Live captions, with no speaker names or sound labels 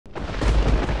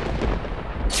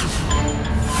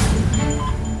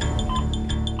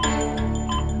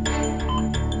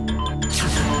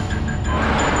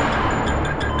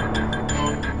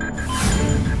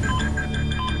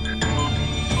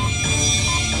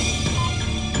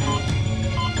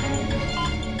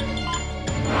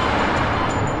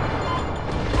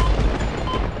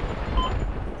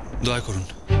দয়া করুন,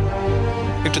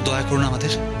 একটু দয়া করুন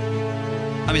আমাদের।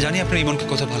 আমি জানি আপনার ইমনকে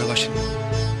কত ভালোবাসেন,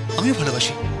 আমিও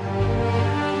ভালোবাসি,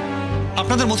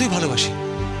 আপনাদের মতোই ভালোবাসি।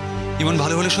 ইমন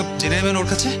ভালো হলে সব জেনে নেবেন ওর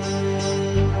কাছে।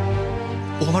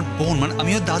 ও আমার বোন, মানে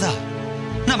আমিও দাদা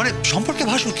না, মানে সম্পর্কে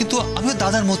ভাসুর, কিন্তু আমিও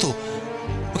দাদার মতো।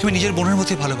 ওকে আমি নিজের বোনের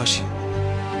মতোই ভালোবাসি।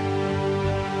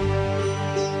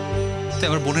 তাই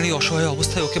আমার বোনের এই অসহায়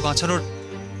অবস্থায় ওকে বাঁচানোর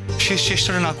শেষ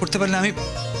চেষ্টাটা না করতে পারলে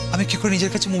আমি কি করে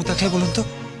নিজের কাছে মুখ দেখাই বলুন তো?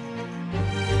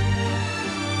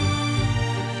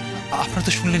 আপনারা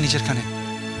তো শুনলেন নিজের কানে,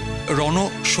 রণ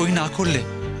সই না করলে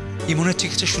ইমনের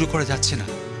চিকিৎসা শুরু করা যাচ্ছে না।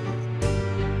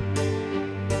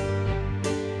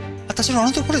 আর তাছাড়া রণ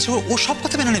তো বলেছে ও সব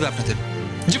কথা মেনে নেবে আপনাদের,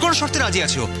 যে কোনো শর্তে রাজি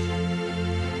আছে ও।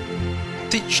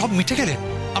 সব মিটে গেলে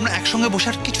আমরা একসঙ্গে বসে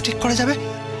আর কিছু ঠিক করা যাবে।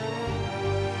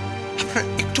 আপনারা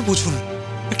একটু বুঝুন,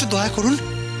 একটু দয়া করুন,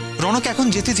 রণকে এখন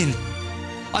যেতে দিন।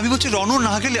 আমি বলছি রণ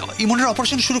না গেলে ইমনের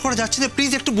অপারেশন শুরু করা যাচ্ছে না।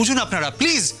 প্লিজ একটু বুঝুন আপনারা,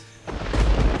 প্লিজ।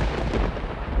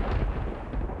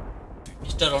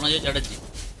 মিস্টার রণজয় চ্যাটার্জি,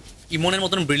 ইমনের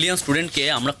মতন ব্রিলিয়ান্ট স্টুডেন্টকে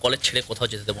আমরা কলেজ ছেড়ে কোথাও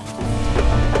যেতে দেবো না।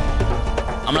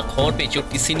 আমরা খবর পেয়েছি ও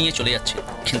টিসি নিয়ে চলে যাচ্ছে,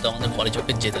 কিন্তু আমাদের কলেজে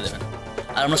ওকে যেতে দেবে না,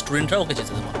 আর আমরা স্টুডেন্টরা ওকে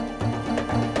যেতে দেবো না।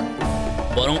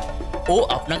 বরং ও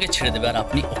আপনাকে ছেড়ে দেবে আর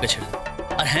আপনি ওকে ছেড়ে দেবেন।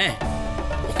 আর হ্যাঁ,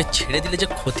 ওকে ছেড়ে দিলে যে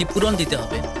ক্ষতিপূরণ দিতে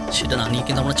হবে সেটা না নিয়ে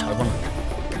কিন্তু আমরা ছাড়বো না।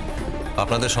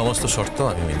 আপনাদের সমস্ত শর্ত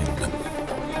আমি মেনে নিলাম।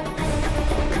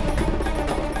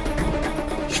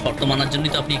 শর্ত মানার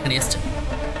জন্যই তো আপনি এখানে এসেছেন,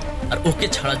 আর ওকে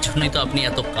ছাড়ার জন্যই তো আপনি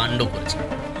এত কাণ্ড করেছেন।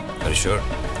 Are you sure?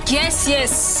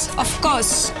 Yes, of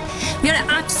course. We are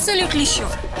absolutely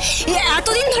sure.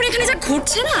 এতদিন ধরে এখানে যা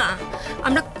ঘটছে না,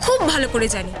 আমরা খুব ভালো করে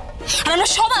জানি। আর আমরা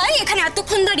সবাই এখানে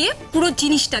এতক্ষণ দাঁড়িয়ে পুরো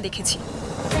জিনিসটা দেখেছি।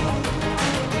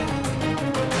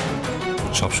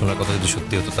 সব শোনার কথা যদি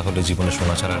সত্যি হতো তাহলে জীবনে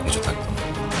শোনা ছাড়া আর কিছু থাকতো না।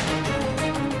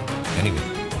 এনিওয়ে,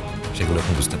 সেগুলো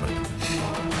এখন বুঝতে পারি।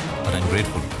 আর আই এম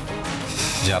গ্রেটফুল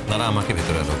যে আপনারা আমাকে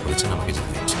ভেতরে অ্যালাউ করেছেন, আমাকে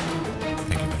যেতে দিচ্ছেন।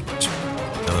 Thank you very much.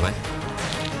 তবে ভাই,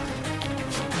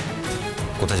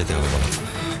 কোথায় যেতে হবে বলো?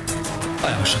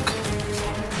 আমার সঙ্গে।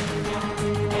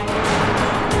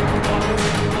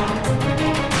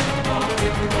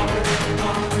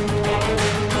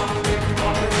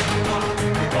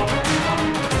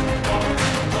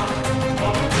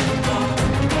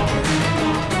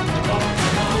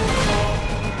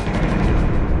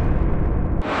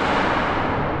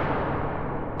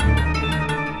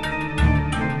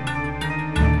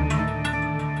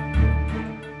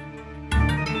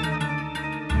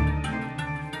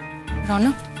 রণ,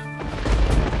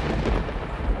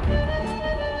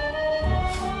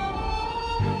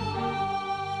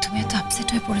 তুমি এত আপসেট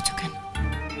হয়ে পড়েছো কেন?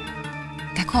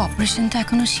 দেখো, অপারেশন তো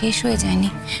এখনো শেষ হয়ে যায়নি,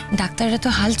 ডাক্তাররা তো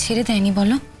হাল ছেড়ে দেয়নি।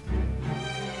 বলো।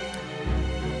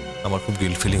 আমার খুব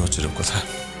গিল্ট ফিলিং হচ্ছে রূপকথা।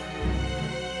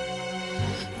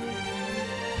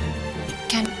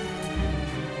 কেন?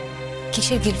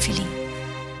 কিসের গিল্ট ফিলিং?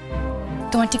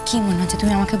 তোমার ঠিক কি মনে হচ্ছে?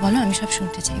 তুমি আমাকে বলো, আমি সব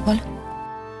শুনতে চাই। বলো।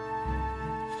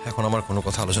 এখন আমার কোনো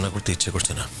কথা আলোচনা করতে ইচ্ছে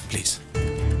করছে না, প্লিজ।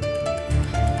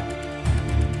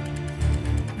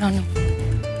 রণ,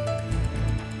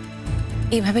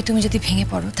 এইভাবে তুমি যদি ভেঙে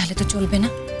পড়ো তাহলে তো চলবে না।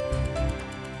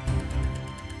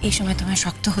 এই সময় তোমায়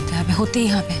শক্ত হতে হবে, হতেই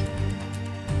হবে।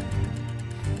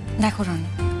 দেখো রণ,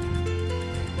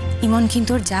 ইমন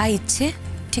কিন্তু ওর যা ইচ্ছে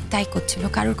ঠিক তাই করছিল,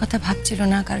 কারোর কথা ভাবছিল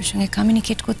না, কারোর সঙ্গে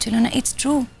কমিউনিকেট করছিল না। It's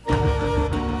true.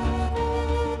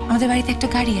 আমাদের বাড়িতে একটা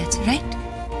গাড়ি আছে, রাইট?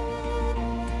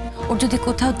 ওর যদি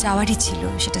কোথাও যাওয়ারই ছিল,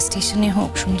 সেটা স্টেশনে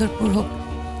হোক, সুন্দরপুর হোক,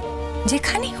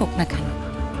 যেখানেই হোক না কেন,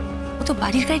 ও তো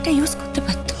বাড়ির গাড়িটা ইউজ করতে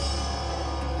পারত।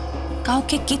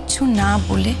 কাউকে কিচ্ছু না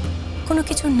বলে, কোনো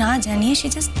কিছু না জানিয়ে সে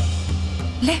জাস্ট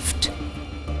লেফট।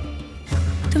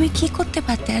 তুমি কি করতে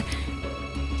পারতে?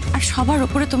 আর সবার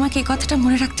উপরে তোমাকে এই কথাটা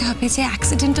মনে রাখতে হবে যে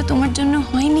অ্যাক্সিডেন্টটা তোমার জন্য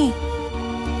হয়নি।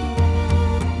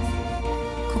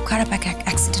 খুব খারাপ এক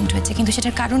অ্যাক্সিডেন্ট হয়েছে, কিন্তু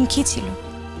সেটার কারণ কি ছিল?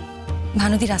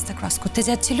 ভানুদি রাস্তা ক্রস করতে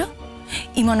যাচ্ছিল,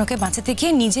 ইমন ওকে বাঁচাতে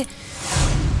গিয়ে নিজে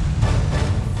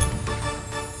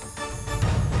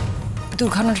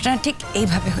দুর্ঘটনাটা ঠিক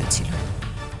এইভাবে হয়েছিল।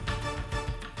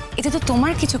 এতে তো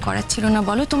তোমার কিছু করার ছিল না,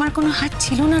 বলো? তোমার কোনো হাত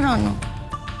ছিল না রণ।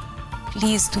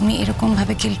 প্লিজ, তুমি এরকম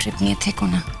ভাবে গিল্ট ট্রিপ নিয়ে থেকো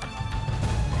না।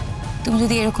 তুমি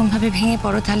যদি এরকম ভাবে ভেঙে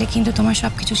পড়ো তাহলে কিন্তু তোমার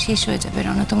সবকিছু শেষ হয়ে যাবে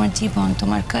রণ। তোমার জীবন,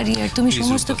 তোমার ক্যারিয়ার, তুমি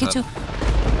সমস্ত কিছু।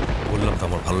 বললাম তো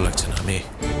আমার ভালো লাগছে না।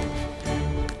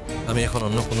 আমি এখন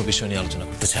অন্য কোনো বিষয় নিয়ে আলোচনা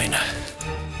করতে চাই না।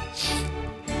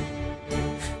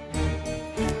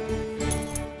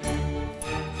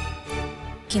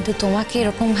 কিন্তু তোমাকে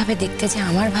এরকম ভাবে দেখতে যে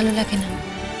আমার ভালো লাগে না।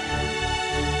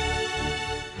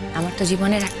 আমার তো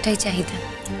জীবনের একটাই চাহিদা,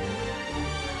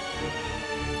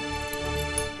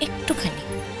 একটুখানি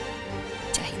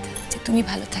চাহিদা, যে তুমি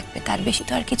ভালো থাকবে, তার বেশি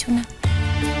তো আর কিছু না।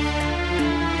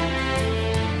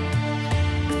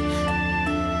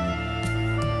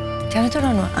 জানো তো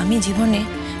রনু, আমি জীবনে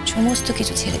সমস্ত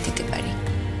কিছু ছেড়ে দিতে পারি।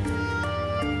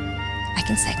 I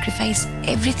can sacrifice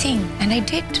everything and I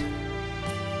did.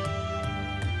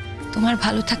 তোমার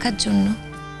ভালো থাকার জন্য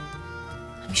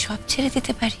আমি সব ছেড়ে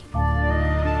দিতে পারি।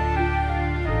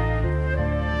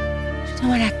 শুধু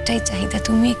আমার একটাই চাহিদা,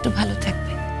 তুমি একটু ভালো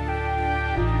থাকবে।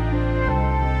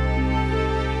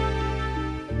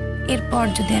 এরপর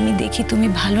যদি আমি দেখি তুমি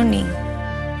ভালো নেই,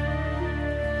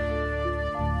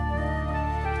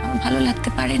 আমার ভালো লাগতে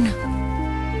পারে না,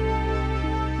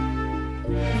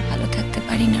 ভালো থাকতে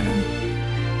পারি না রনু।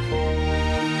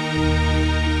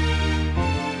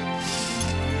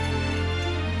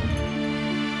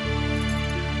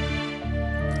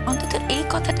 অন্তত এই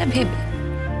কথাটা ভেবে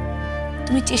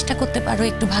তুমি চেষ্টা করতে পারো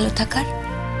একটু ভালো থাকার।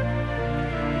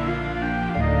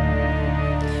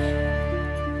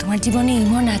 তোমার জীবনে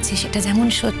ইমন আছে, সেটা যেমন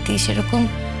সত্যি, সেরকম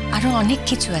আরো অনেক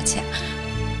কিছু আছে।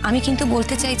 আমি কিন্তু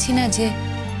বলতে চাইছি না যে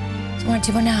তোমার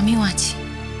জীবনে আমিও আছি,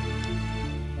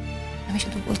 আমি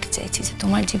শুধু বলতে চাইছি যে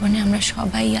তোমার জীবনে আমরা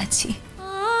সবাই আছি।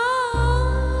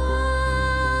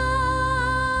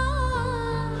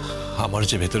 আমার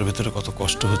যে ভেতরে ভেতরে কত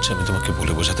কষ্ট হচ্ছে আমি তোমাকে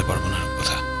বলে বোঝাতে পারবো না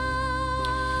কথা।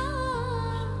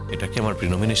 এটা কি আমার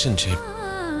প্রিনমিনেশন যে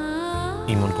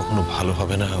ইমন কখনো ভালো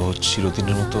হবে না, ও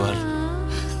চিরদিনের মতো আর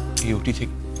এই ওটি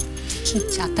থেকে? কি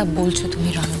যাতা বলছো তুমি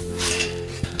রনু?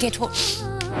 গেট হোক।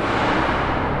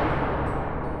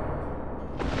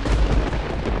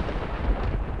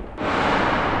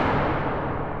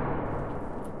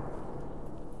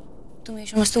 তুমি এই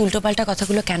সমস্ত উল্টোপাল্টা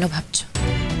কথাগুলো কেন ভাবছো?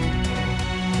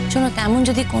 শোনো, তেমন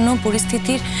যদি কোনো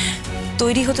পরিস্থিতির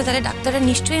তৈরি হতো তাহলে ডাক্তাররা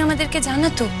নিশ্চয়ই আমাদেরকে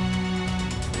জানাতো।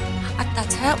 আর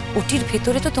তাছাড়া ওটির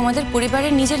ভেতরে তো তোমাদের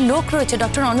পরিবারের নিজের লোক রয়েছে,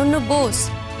 ডক্টর অনন্য বোস।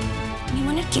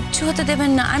 ইমনের কিচ্ছু হতে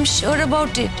দেবেন না, I am sure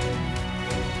about it.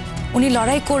 উনি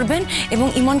লড়াই করবেন এবং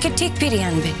ইমনকে ঠিক ফিরিয়ে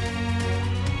আনবেন।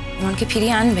 ইমনকে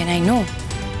ফিরিয়ে আনবেন, আই নো।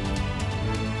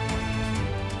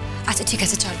 আচ্ছা ঠিক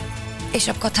আছে, চলো,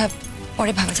 এসব কথা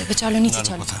পরে ভাবা যাবে। চলো নিচে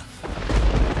চলো।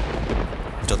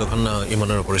 যতক্ষণ না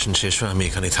ইমনের অপারেশন শেষ হয় আমি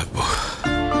এখানেই থাকবো।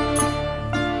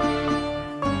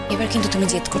 এবার কিন্তু তুমি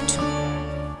জেদ করছো।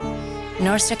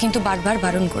 নার্সরা কিন্তু বারবার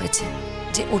বারণ করেছে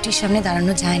যে ওটির সামনে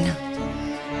দাঁড়ানো যায় না।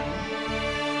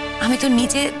 আমি তো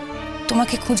নিজে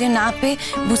তোমাকে খুঁজে না পেয়ে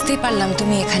বুঝতেই পারলাম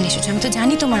তুমি এখানে এসেছো। আমি তো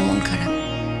জানি তোমার মন খারাপ।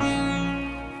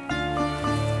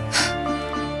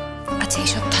 আচ্ছা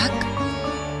এসব থাক,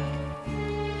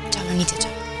 চলো নিচে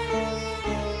চলো,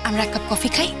 আমরা এক কাপ কফি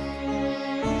খাই।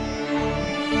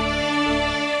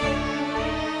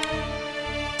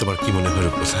 তোমার কি মনে হয়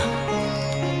রূপকথা,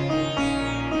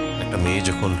 একটা মেয়ে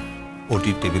যখন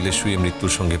ওটির টেবিলে শুয়ে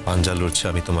মৃত্যুর সঙ্গে পাঞ্জা লড়ছে,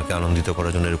 আমি তোমাকে আনন্দিত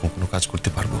করার জন্য এরকম কোনো কাজ করতে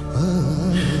পারবো?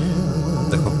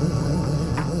 দেখো,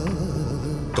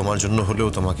 তোমার জন্য হলেও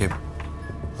তোমাকে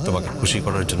খুশি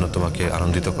করার জন্য, তোমাকে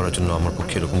আনন্দিত করার জন্য আমার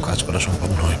পক্ষে এরকম কাজ করা সম্ভব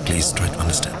নয়। Please try to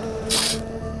understand.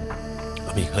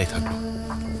 আমি এখানেই থাকবো।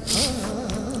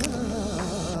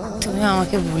 তুমি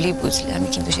আমাকে ভুলই বুঝলে, আমি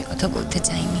কিন্তু সে কথা বলতে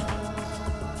চাইনি।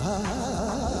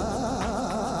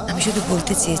 আমি শুধু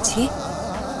বলতে চেয়েছি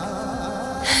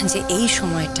যে এই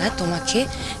সময়টা তোমাকে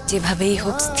যেভাবেই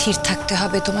হোক স্থির থাকতে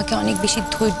হবে, তোমাকে অনেক বেশি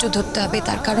ধৈর্য ধরতে হবে।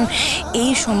 তার কারণ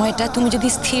এই সময়টা তুমি যদি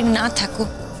স্থির না থাকো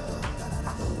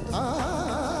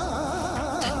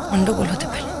তাহলে গন্ডগোল হতে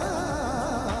পারে।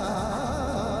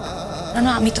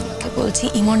 না, আমি তোমাকে বলছি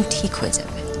ইমন ঠিক হয়ে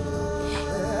যাবে,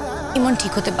 ইমন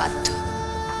ঠিক হতে বাধ্য।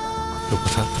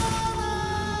 রূপকথা,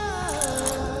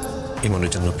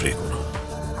 ইমনের জন্য প্রে করো।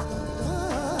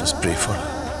 জাস্ট প্রে ফর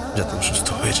যাতে ও সুস্থ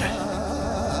হয়ে যায়।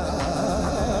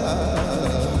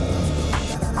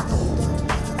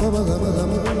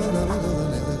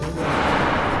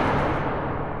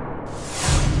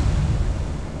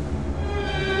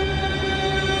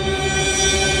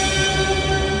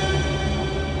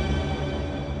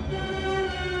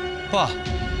 বাহ,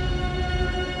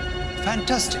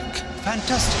 ফ্যান্টাস্টিক,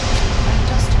 ফ্যান্টাস্টিক।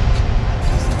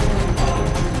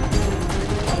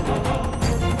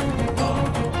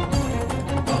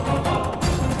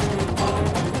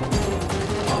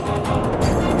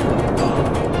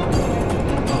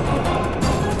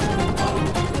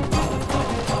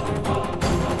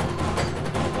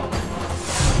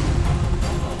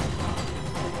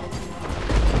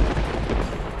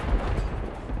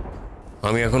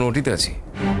 আমি এখন ওটিতে আছি,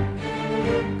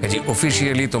 কাজে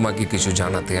অফিসিয়ালি তোমাকে কিছু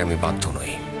জানাতে আমি বাধ্য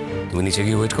নই। তুমি নিচে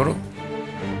গিয়ে ওয়েট করো,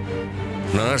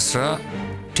 নার্সরা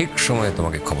ঠিক সময়ে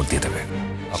তোমাকে খবর দিয়ে দেবে।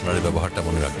 আপনার এই ব্যবহারটা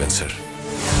মনে রাখবেন স্যার।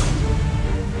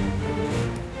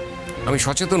 আমি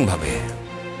সচেতনভাবে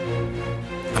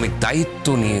আমি দায়িত্ব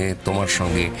নিয়ে তোমার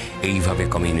সঙ্গে এইভাবে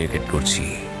কমিউনিকেট করছি,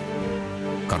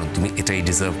 কারণ তুমি এটাই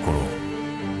ডিজার্ভ করো,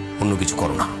 অন্য কিছু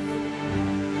করো না।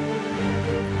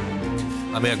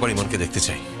 আমি একবার ইমনকে দেখতে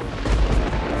চাই।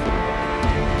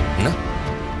 না,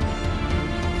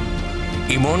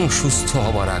 ইমন সুস্থ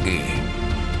হবার আগে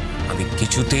আমি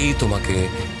কিছুতেই তোমাকে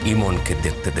ইমনকে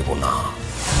দেখতে দেব না।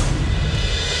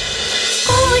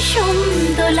 কুসুম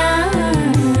দোলা,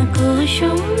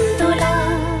 কুসুম দোলা।